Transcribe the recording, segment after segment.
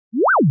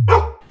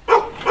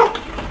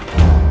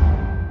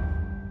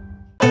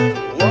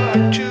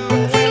1, 2,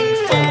 3,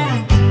 4.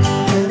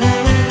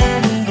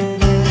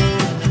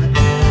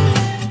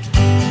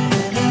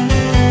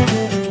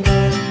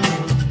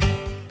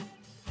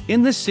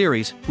 In this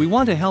series, we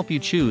want to help you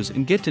choose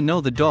and get to know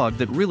the dog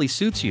that really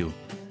suits you.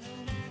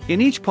 In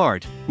each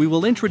part, we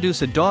will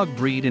introduce a dog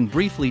breed and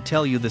briefly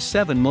tell you the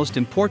 7 most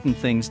important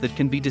things that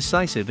can be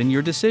decisive in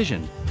your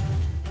decision.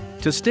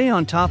 To stay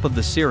on top of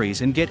the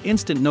series and get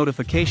instant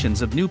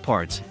notifications of new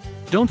parts,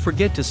 don't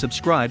forget to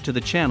subscribe to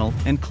the channel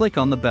and click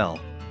on the bell.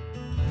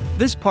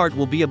 This part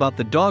will be about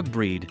the dog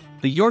breed,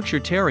 the Yorkshire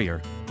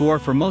Terrier, who are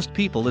for most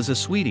people is a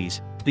sweeties,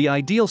 the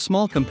ideal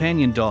small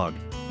companion dog,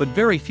 but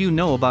very few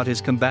know about his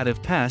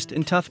combative past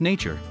and tough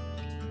nature.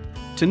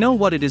 To know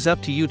what it is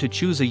up to you to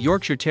choose a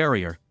Yorkshire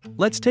Terrier,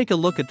 let's take a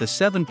look at the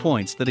 7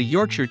 points that a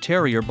Yorkshire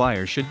Terrier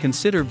buyer should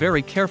consider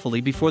very carefully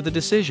before the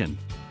decision.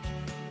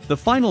 The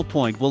final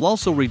point will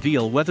also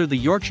reveal whether the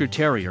Yorkshire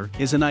Terrier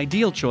is an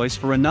ideal choice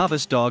for a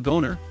novice dog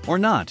owner or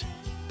not.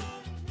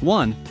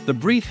 1. The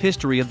brief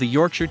history of the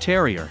Yorkshire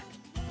Terrier.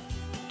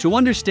 To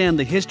understand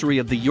the history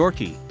of the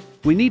Yorkie,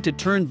 we need to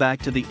turn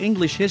back to the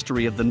English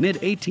history of the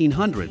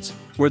mid-1800s,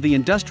 where the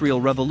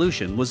Industrial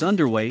Revolution was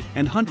underway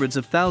and hundreds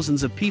of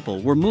thousands of people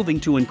were moving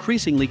to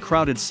increasingly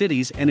crowded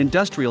cities and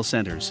industrial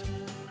centers.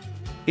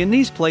 In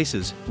these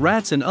places,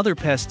 rats and other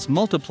pests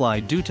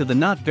multiplied due to the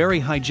not very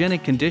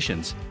hygienic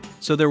conditions,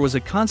 so there was a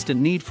constant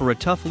need for a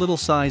tough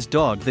little-sized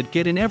dog that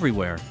get in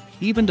everywhere,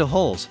 even to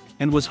holes,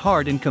 and was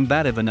hard and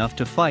combative enough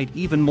to fight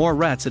even more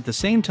rats at the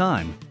same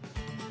time.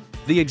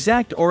 The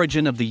exact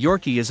origin of the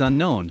Yorkie is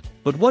unknown,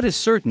 but what is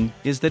certain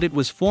is that it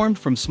was formed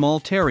from small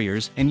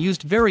terriers and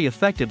used very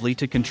effectively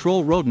to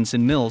control rodents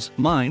in mills,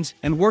 mines,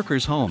 and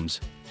workers'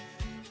 homes.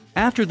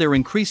 After their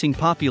increasing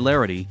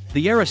popularity,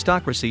 the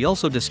aristocracy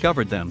also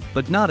discovered them,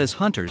 but not as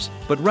hunters,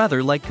 but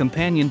rather like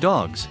companion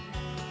dogs.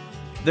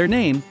 Their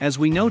name, as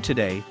we know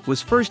today,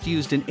 was first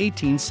used in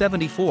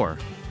 1874.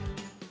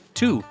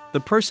 2. The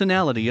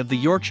personality of the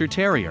Yorkshire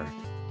Terrier.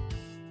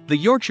 The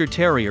Yorkshire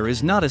Terrier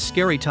is not a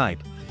scary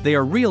type. They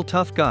are real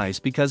tough guys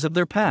because of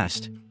their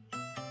past.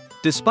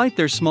 Despite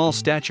their small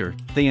stature,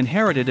 they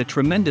inherited a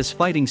tremendous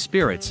fighting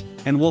spirits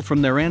and will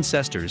from their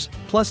ancestors,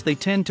 plus they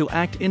tend to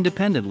act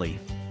independently.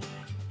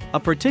 A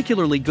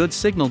particularly good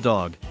signal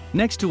dog,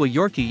 next to a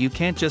Yorkie you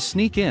can't just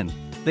sneak in,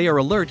 they are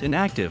alert and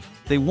active,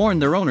 they warn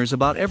their owners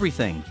about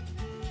everything.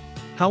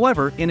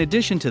 However, in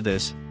addition to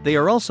this, they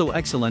are also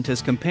excellent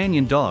as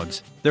companion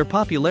dogs. Their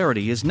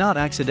popularity is not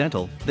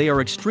accidental, they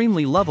are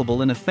extremely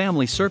lovable in a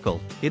family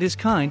circle, it is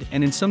kind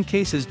and in some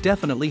cases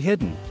definitely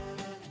hidden.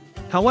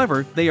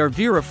 However, they are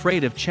very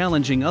afraid of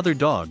challenging other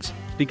dogs,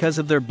 because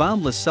of their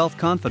boundless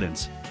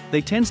self-confidence. They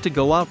tend to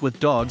go out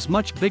with dogs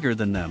much bigger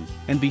than them,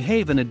 and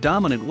behave in a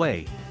dominant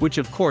way, which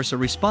of course a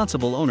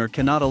responsible owner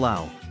cannot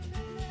allow.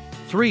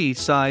 3.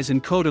 Size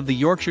and coat of the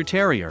Yorkshire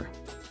Terrier.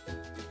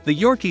 The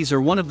Yorkies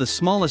are one of the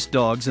smallest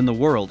dogs in the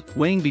world,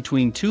 weighing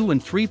between 2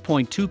 and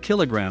 3.2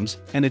 kilograms,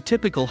 and a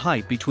typical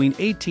height between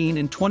 18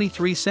 and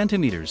 23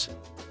 centimeters.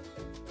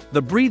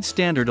 The breed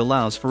standard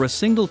allows for a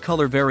single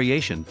color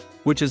variation,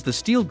 which is the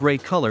steel gray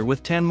color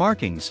with tan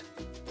markings.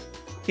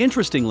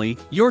 Interestingly,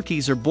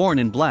 Yorkies are born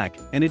in black,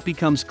 and it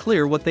becomes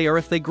clear what they are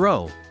if they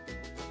grow.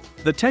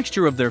 The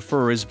texture of their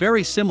fur is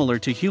very similar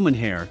to human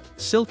hair,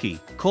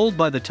 silky, cold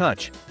by the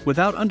touch,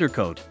 without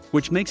undercoat,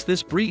 which makes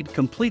this breed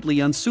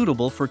completely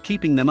unsuitable for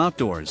keeping them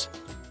outdoors.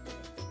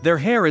 Their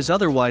hair is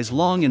otherwise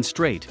long and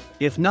straight,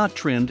 if not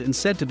trimmed, and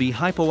said to be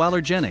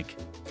hypoallergenic.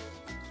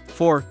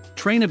 4.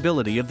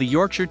 Trainability of the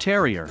Yorkshire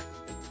Terrier.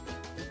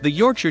 The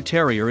Yorkshire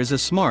Terrier is a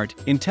smart,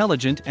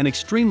 intelligent, and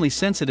extremely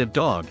sensitive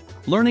dog,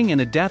 learning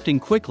and adapting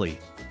quickly,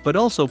 but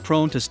also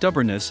prone to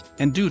stubbornness,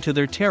 and due to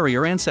their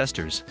terrier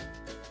ancestors.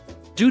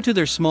 Due to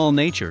their small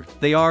nature,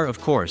 they are, of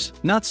course,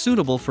 not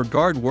suitable for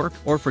guard work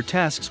or for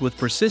tasks with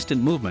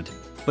persistent movement,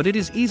 but it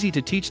is easy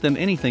to teach them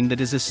anything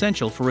that is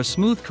essential for a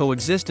smooth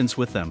coexistence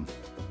with them.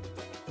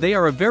 They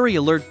are a very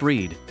alert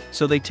breed,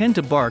 so they tend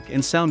to bark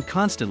and sound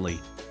constantly.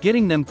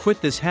 Getting them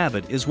quit this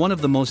habit is one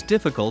of the most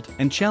difficult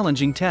and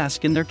challenging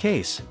tasks in their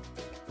case.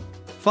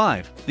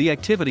 5. The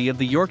activity of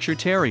the Yorkshire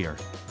Terrier.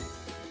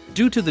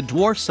 Due to the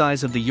dwarf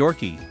size of the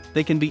Yorkie,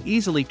 they can be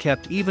easily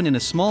kept even in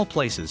small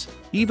places,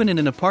 even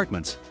in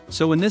apartments,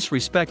 so in this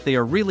respect they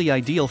are really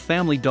ideal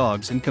family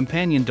dogs and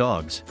companion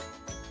dogs.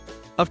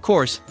 Of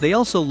course, they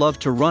also love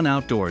to run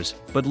outdoors,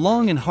 but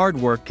long and hard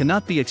work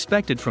cannot be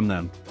expected from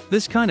them.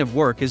 This kind of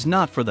work is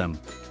not for them.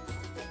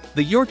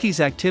 The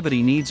Yorkie's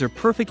activity needs are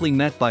perfectly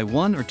met by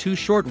 1 or 2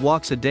 short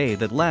walks a day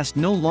that last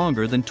no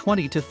longer than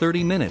 20 to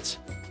 30 minutes.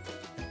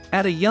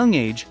 At a young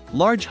age,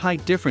 large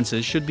height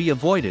differences should be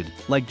avoided,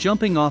 like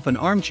jumping off on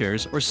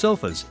armchairs or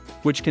sofas,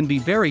 which can be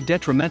very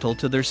detrimental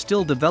to their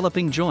still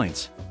developing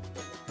joints.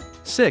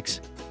 6.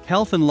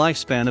 Health and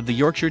lifespan of the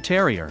Yorkshire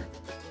Terrier.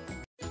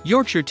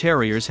 Yorkshire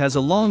Terriers has a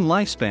long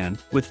lifespan,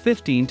 with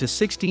 15 to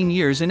 16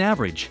 years in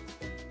average.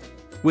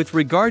 With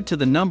regard to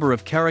the number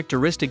of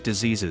characteristic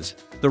diseases,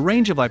 the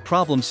range of eye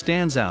problems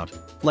stands out,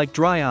 like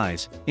dry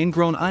eyes,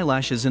 ingrown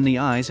eyelashes in the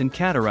eyes and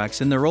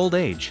cataracts in their old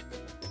age.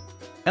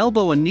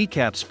 Elbow and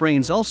kneecap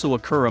sprains also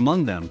occur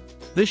among them,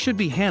 this should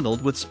be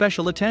handled with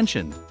special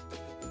attention.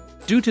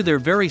 Due to their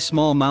very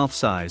small mouth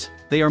size,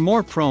 they are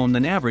more prone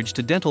than average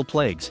to dental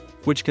plagues,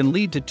 which can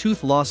lead to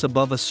tooth loss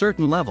above a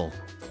certain level.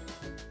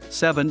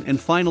 7. And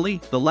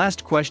finally, the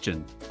last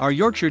question: are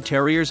Yorkshire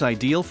Terriers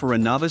ideal for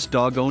novice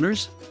dog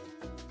owners?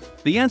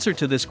 The answer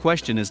to this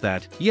question is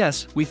that,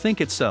 yes, we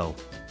think it's so.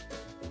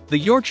 The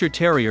Yorkshire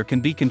Terrier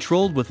can be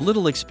controlled with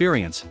little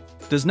experience,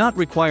 does not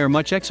require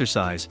much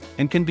exercise,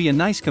 and can be a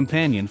nice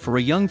companion for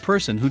a young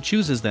person who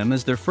chooses them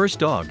as their first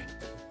dog.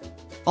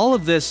 All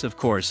of this, of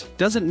course,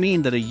 doesn't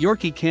mean that a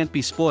Yorkie can't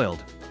be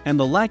spoiled, and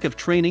the lack of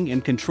training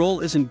and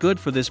control isn't good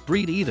for this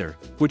breed either,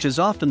 which is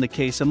often the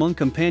case among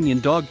companion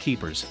dog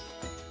keepers.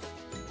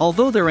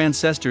 Although their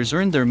ancestors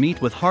earned their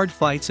meat with hard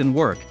fights and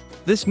work,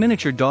 this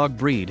miniature dog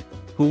breed,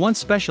 who once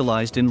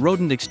specialized in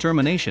rodent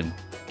extermination,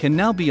 can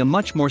now be a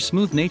much more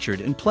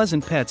smooth-natured and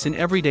pleasant pets in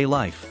everyday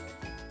life.